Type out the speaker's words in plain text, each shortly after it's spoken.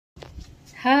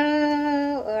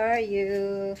How are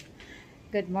you?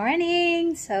 Good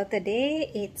morning. So today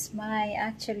it's my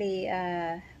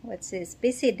what's this,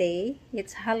 busy day.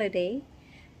 It's holiday.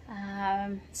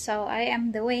 So I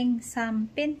am doing some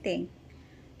painting.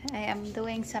 I am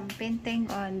doing some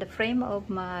painting on the frame of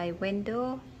my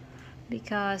window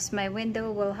because my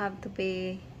window will have to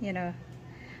be,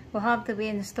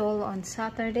 installed on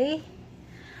Saturday.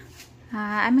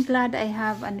 I'm glad I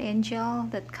have an angel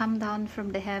that come down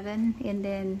from the heaven and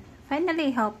then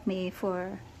finally helped me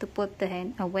to put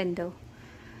a window.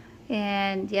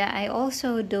 And yeah, I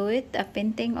also do it a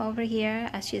painting over here.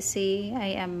 As you see, I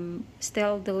am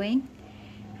still doing.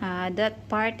 That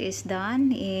part is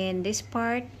done, and this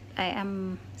part I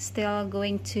am still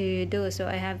going to do. So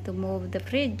I have to move the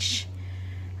fridge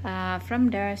from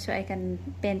there so I can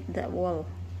paint the wall.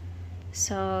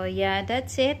 So yeah,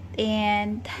 that's it.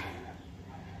 And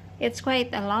it's quite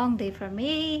a long day for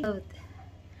me.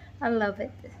 I love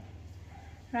it.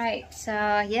 Right,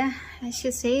 so yeah, as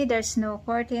you see, there's no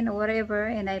curtain or whatever,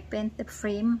 and I paint the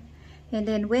frame. And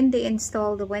then when they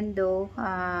install the window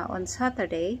on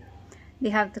Saturday, they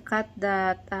have to cut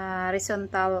that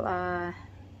horizontal,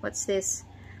 what's this,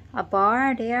 a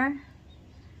bar there.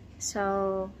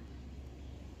 So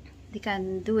they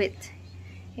can do it.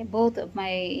 In both of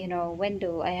my,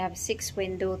 window, I have 6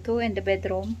 window, 2 in the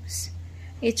bedrooms,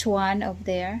 each one of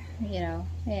there,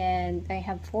 and I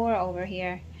have 4 over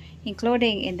here,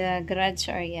 including in the garage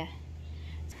area,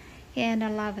 and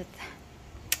I love it.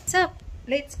 So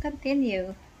let's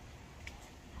continue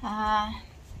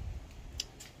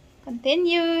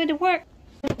continue the work.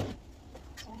 So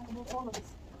I have to move all of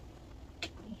this.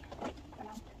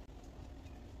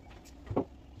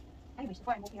 Anyways,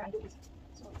 before I move here, I do this,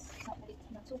 so it's not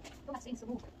too much things to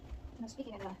move.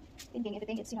 Speaking of thinking,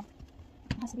 everything, it's it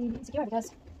has to be secure,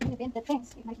 because when you paint the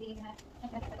things, it might be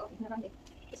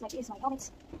it's like this, my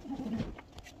helmets.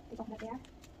 Take off that there,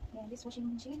 and this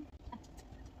washing machine.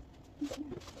 This is how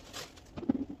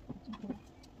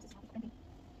it's printing.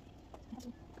 I have to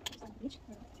use on the beach,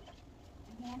 and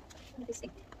then with this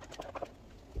thing.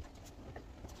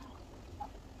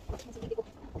 It's a big deal.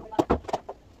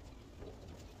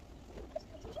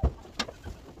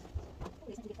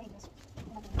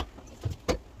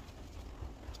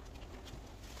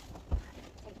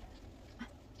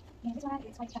 And this one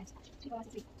is white stripes. 3 colors,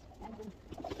 3. And blue.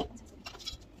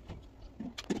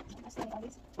 I study all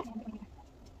this and put them here.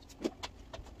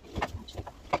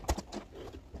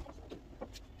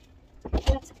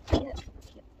 That's cute.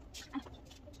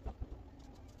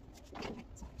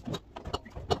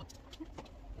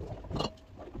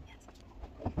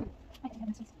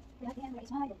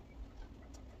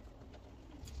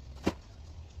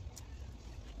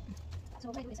 So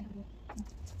what I do is I have to do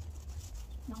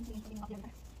now I'm putting off the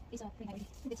other. This thing I already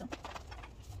did so.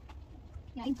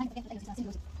 Yeah, I'm trying to get the things this one.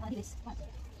 This is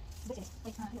wait,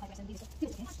 look like I said this. This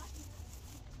is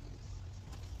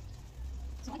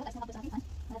so I thought that's not the same one,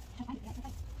 but I find it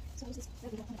right. So this is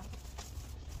where we go from the bottom.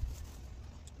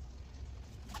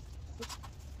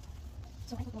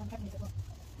 So I could go on cutting this as well.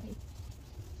 Okay.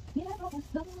 Yeah, broken.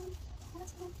 Go on.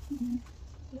 That's one.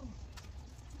 Yo.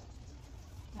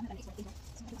 I'm not gonna expect people.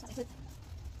 So that's what I said.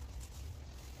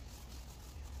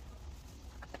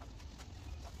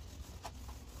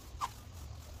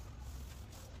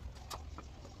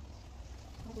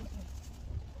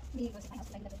 Was my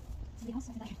house like that. The house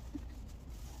over there.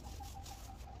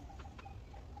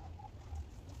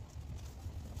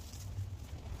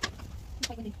 It's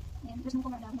quite windy. And there's no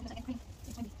color down because I can cream.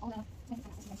 It's windy. All the windy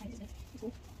panels inside this. It's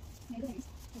cool. And I do things.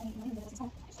 And I know that it's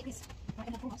small. It is. I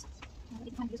can have 4 house. But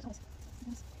it can't use colors.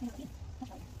 Because I have to eat.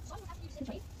 That's right. So you have to use the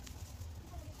trade.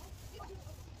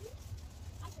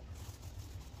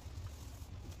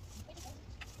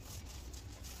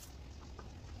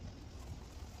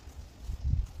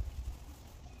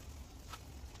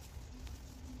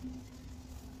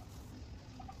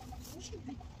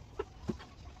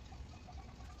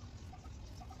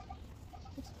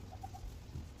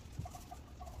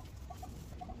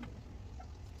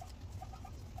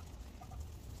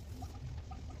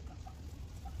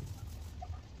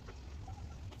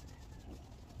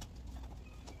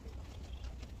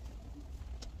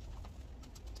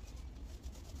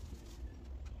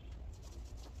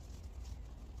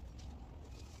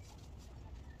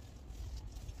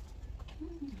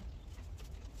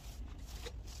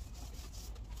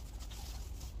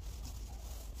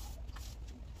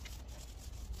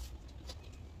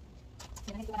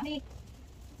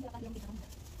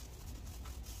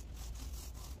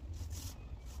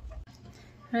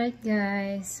 Right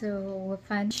guys, so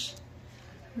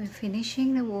we're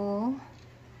finishing the wall.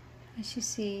 As you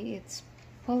see, it's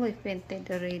fully painted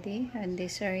already in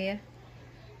this area.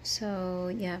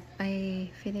 So yeah, I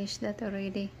finished that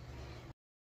already.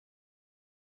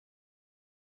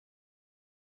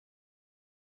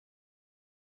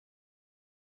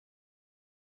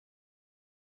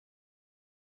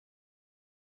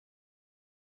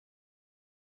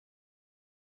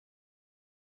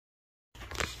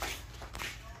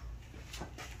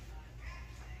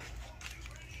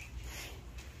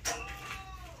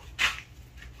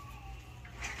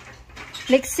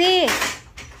 Lexi!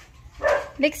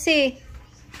 Lexi!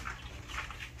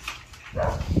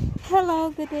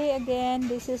 Hello, good day again.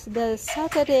 This is the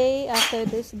Saturday after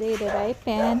this day that I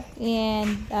paint,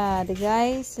 and the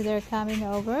guys, they're coming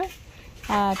over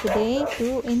today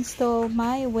to install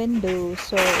my window.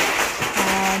 So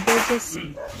they just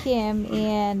came,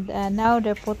 and now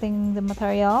they're putting the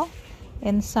material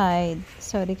inside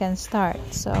so they can start.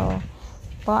 So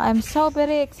well, I'm so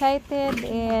very excited,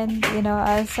 and you know,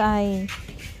 as I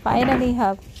finally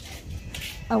have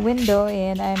a window,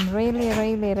 and I'm really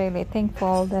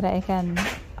thankful that I can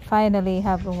finally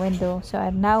have a window. So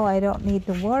now I don't need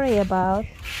to worry about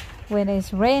when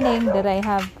it's raining that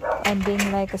I'm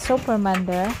being like a Superman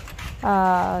there,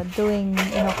 doing,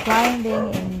 you know,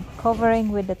 climbing and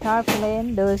covering with the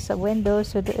tarpaulin those windows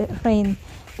so the rain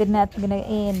did not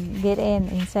get in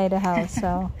inside the house.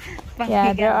 So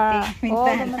yeah, there are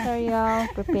all the material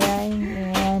preparing,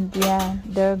 and yeah,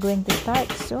 they're going to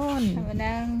start soon.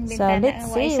 So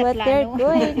let's see what they're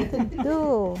going to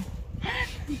do.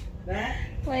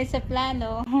 Why sa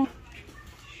plano?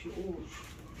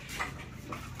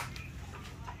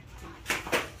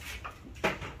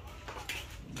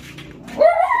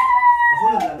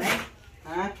 Kasunod lang eh.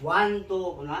 Ha? 1,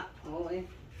 2, kuna. Oo eh.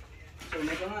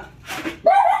 Sunod ka nga.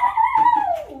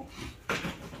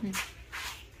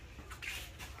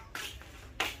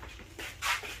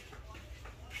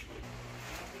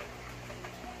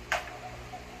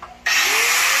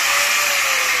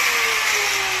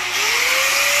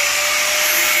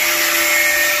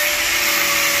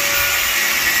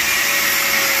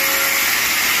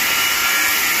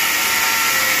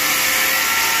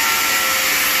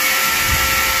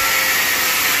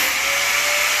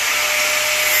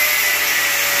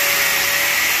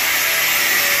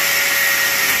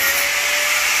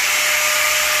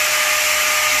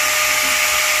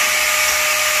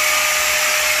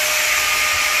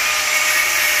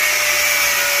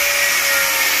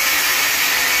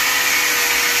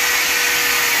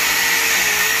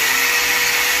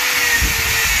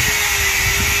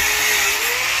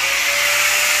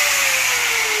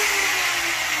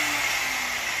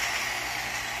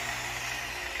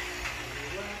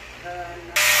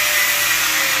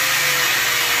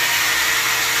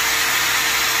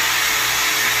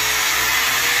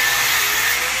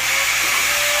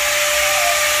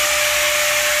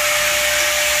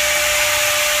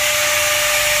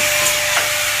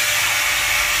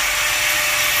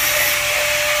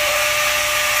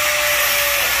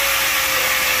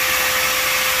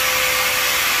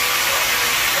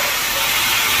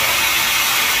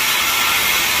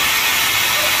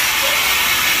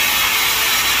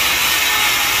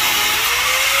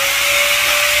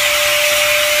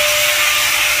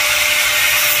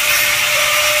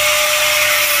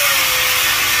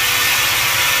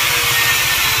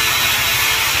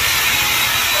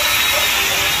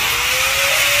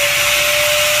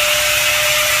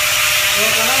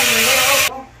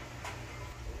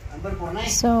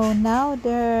 So now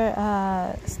they're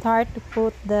start to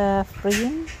put the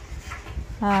frame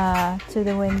to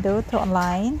the window to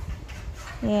align,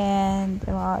 and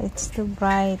well, it's too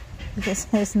bright because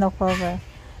there's no cover,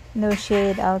 no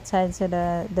shade outside, so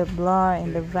the blur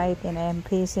and the bright, and I'm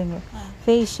facing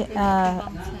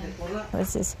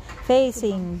what's this,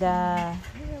 facing the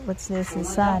the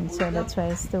sun, so that's why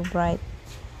it's too bright.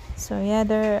 So yeah,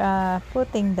 they're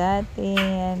putting that,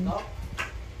 and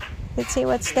let's see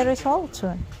what's the result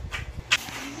soon.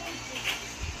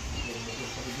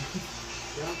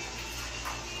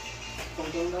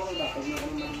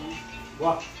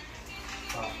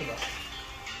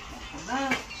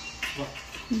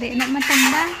 Hindi na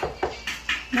matanda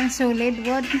ng solid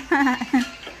wood.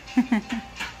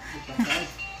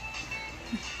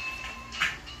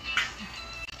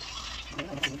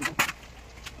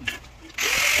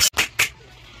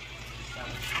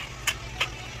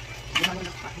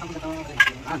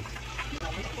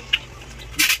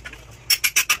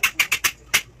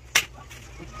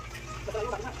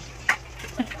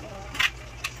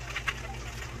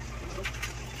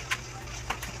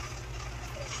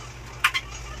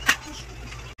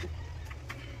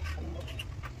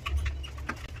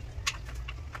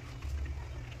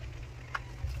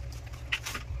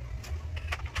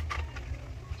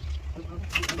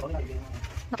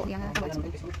 Naku, yang tawag sa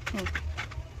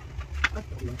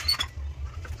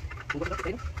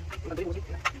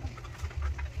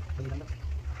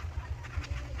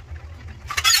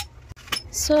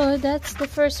So that's the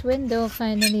first window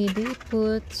finally they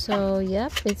put. So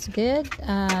yep, it's good,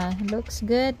 looks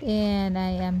good, and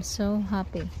I am so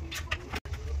happy.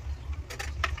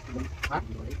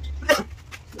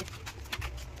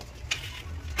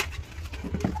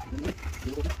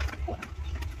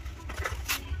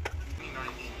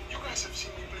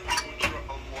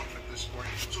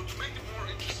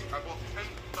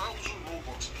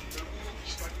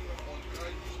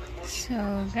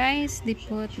 So guys, they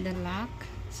put the lock.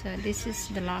 So this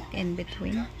is the lock in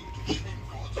between.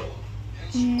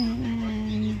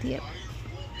 And yep.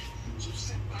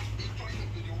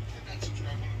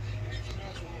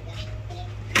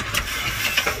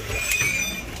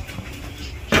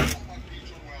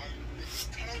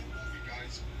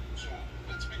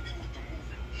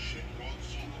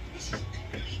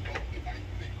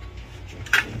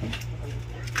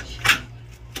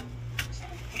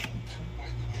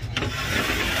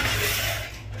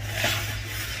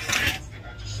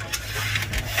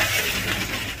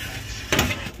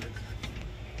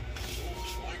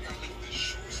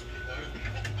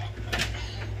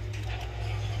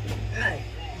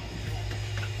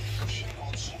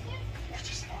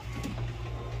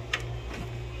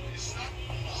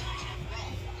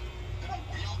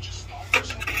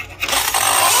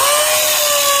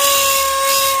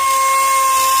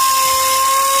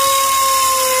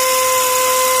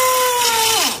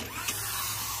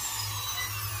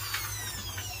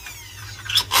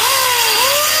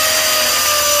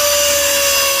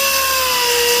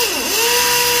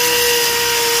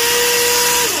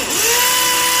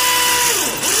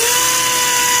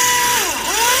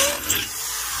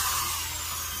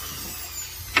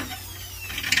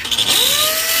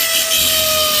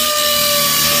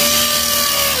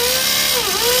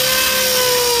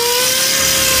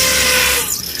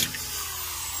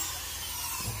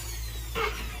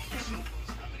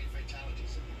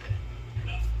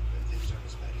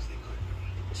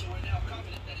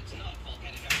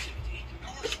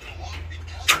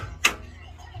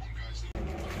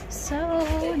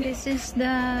 So this is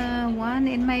the one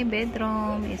in my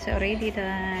bedroom. It's already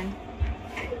done.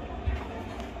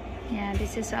 Yeah,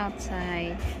 this is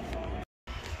outside.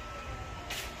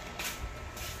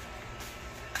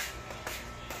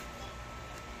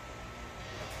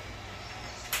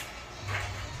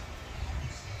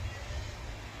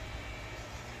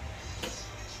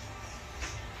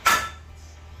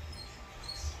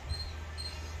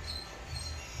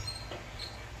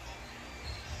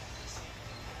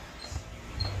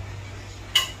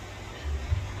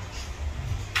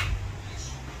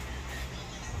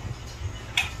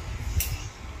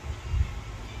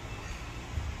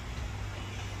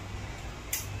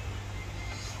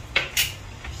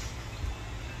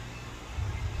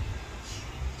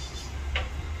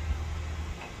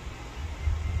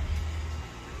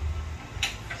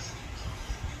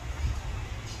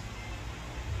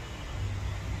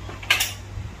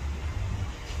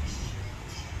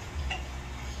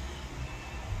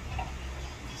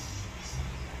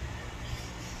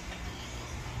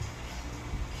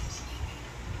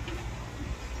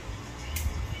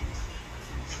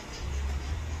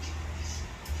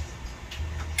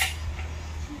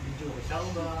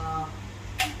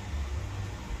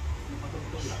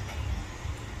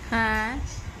 Ha?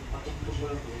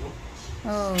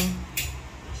 Oh.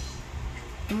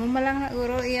 Amo malang na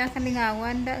uro iya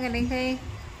kalingawan da galing kay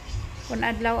kun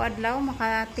adlaw-adlaw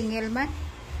makatingil man.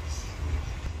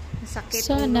 Sakit.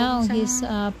 So now he's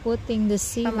putting the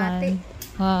sealant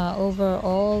over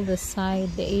all the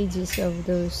side, the edges of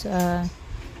those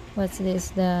what's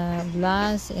this, the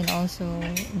glass, and also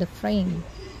the frame.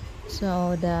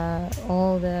 So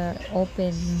all the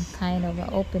open kind of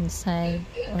open side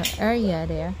or area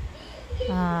there,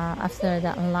 after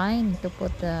that line to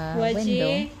put the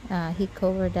window, he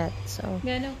covered that. So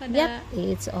yep,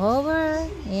 it's over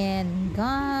and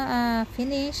gone,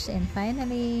 finished, and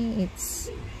finally it's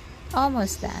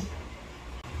almost done.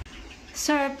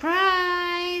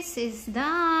 Surprise is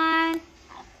done.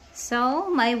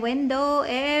 So my window,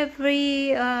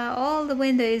 all the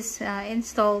window is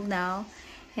installed now.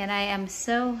 And I am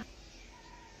so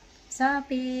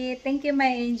happy. Thank you, my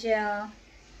angel.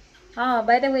 Oh,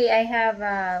 by the way, I have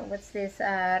what's this,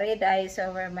 red eyes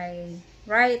over my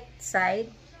right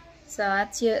side. So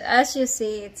as you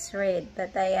see, it's red.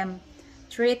 But I am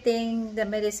treating the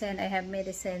medicine. I have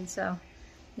medicine. So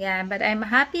yeah, but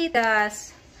I'm happy that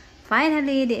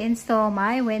finally they install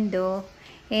my window.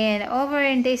 And over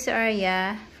in this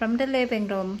area, from the living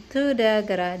room to the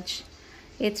garage,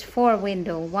 it's 4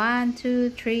 window. 1, 2,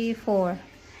 3, 4.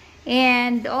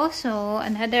 And also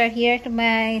another here to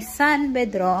my son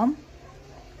bedroom.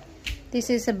 This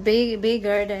is a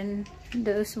bigger than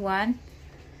those one,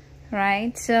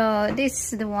 right? So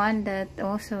this is the one that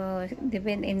also they've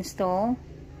been installed,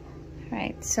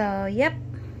 right? So yep,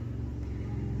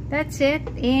 that's it,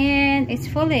 and it's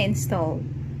fully installed.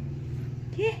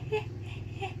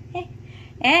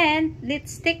 And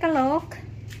let's take a look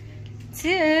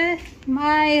to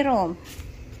my room.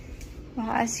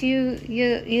 Well, as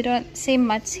you don't see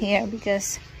much here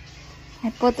because I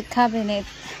put the cabinet.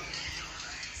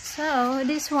 So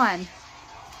this one,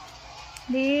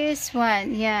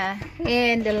 yeah,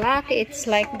 and the lock, it's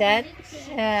like that.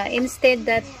 Instead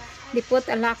that they put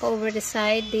a lock over the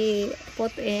side, they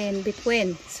put in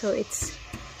between, so it's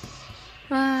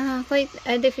quite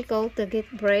difficult to get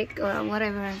break or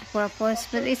whatever purpose,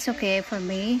 but it's okay for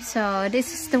me. So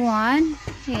this is the one,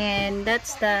 and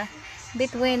that's the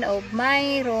between of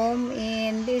my room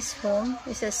and this room.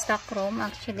 It's a stock room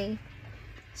actually,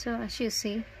 so as you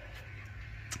see.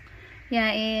 Yeah,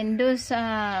 and those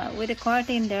with the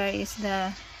curtain there is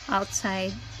the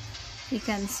outside. You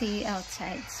can see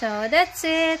outside. So that's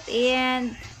it,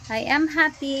 and I am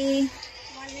happy.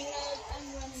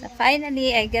 So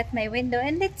finally I got my window,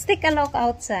 and let's take a look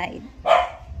outside.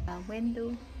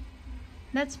 Window.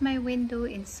 That's my window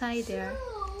inside there.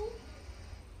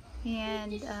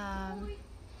 And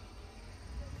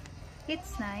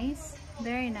it's nice,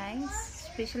 very nice,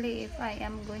 especially if I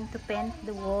am going to paint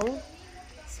the wall.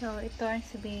 So it turns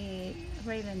to be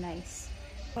really nice.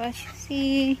 As you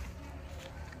see,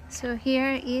 so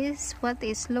here is what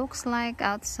it looks like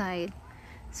outside.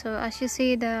 So as you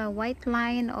see, the white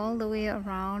line all the way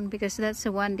around, because that's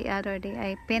the one the other day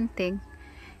I painting.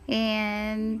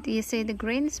 And you see the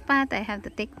green spot, I have to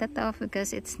take that off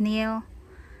because it's nail.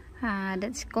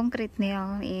 That's concrete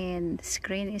nail, and the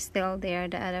screen is still there,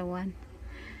 the other one.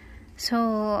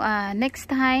 So next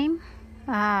time,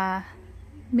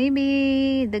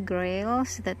 maybe the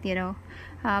grills that, you know,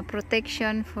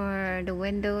 protection for the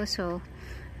window, so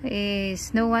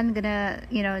is no one gonna,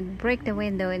 you know, break the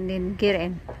window and then get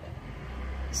in.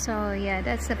 So yeah,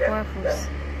 that's the purpose.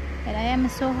 And I am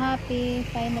so happy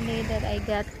finally that I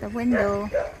got the window.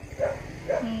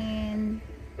 And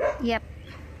yep.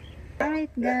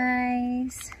 Alright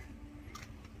guys,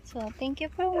 so thank you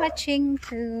for watching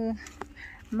to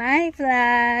my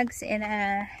vlogs, and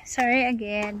sorry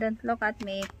again, don't look at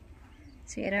me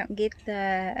so you don't get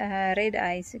the red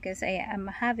eyes because I am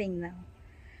having now.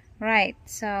 Right,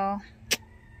 so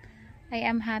I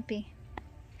am happy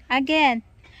again.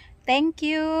 Thank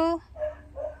you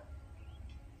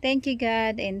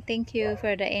God, and thank you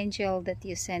for the angel that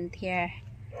you sent here,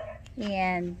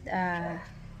 and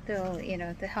to, you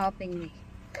know, to helping me.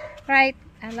 Right,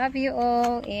 I love you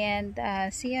all, and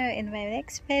see you in my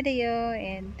next video,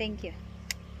 and thank you.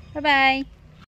 Bye bye.